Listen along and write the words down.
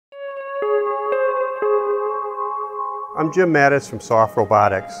I'm Jim Mattis from Soft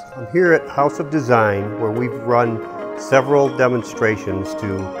Robotics. I'm here at House of Design, where we've run several demonstrations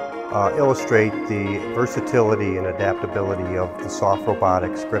to illustrate the versatility and adaptability of the Soft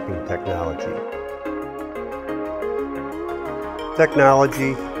Robotics gripping technology.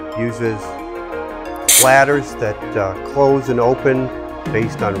 Technology uses bladders that close and open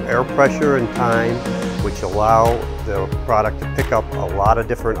based on air pressure and time, which allow the product to pick up a lot of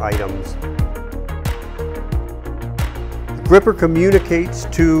different items. The gripper communicates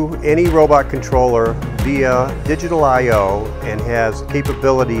to any robot controller via digital I/O and has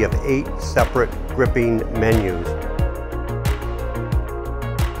capability of 8 separate gripping menus.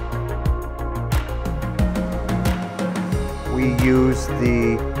 We use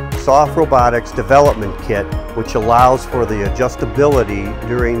the Soft Robotics development kit, which allows for the adjustability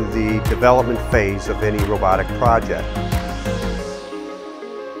during the development phase of any robotic project.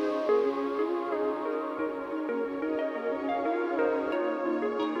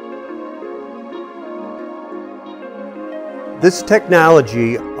 This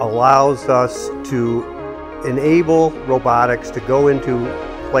technology allows us to enable robotics to go into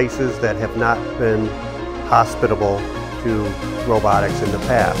places that have not been hospitable to robotics in the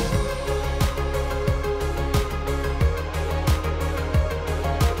past.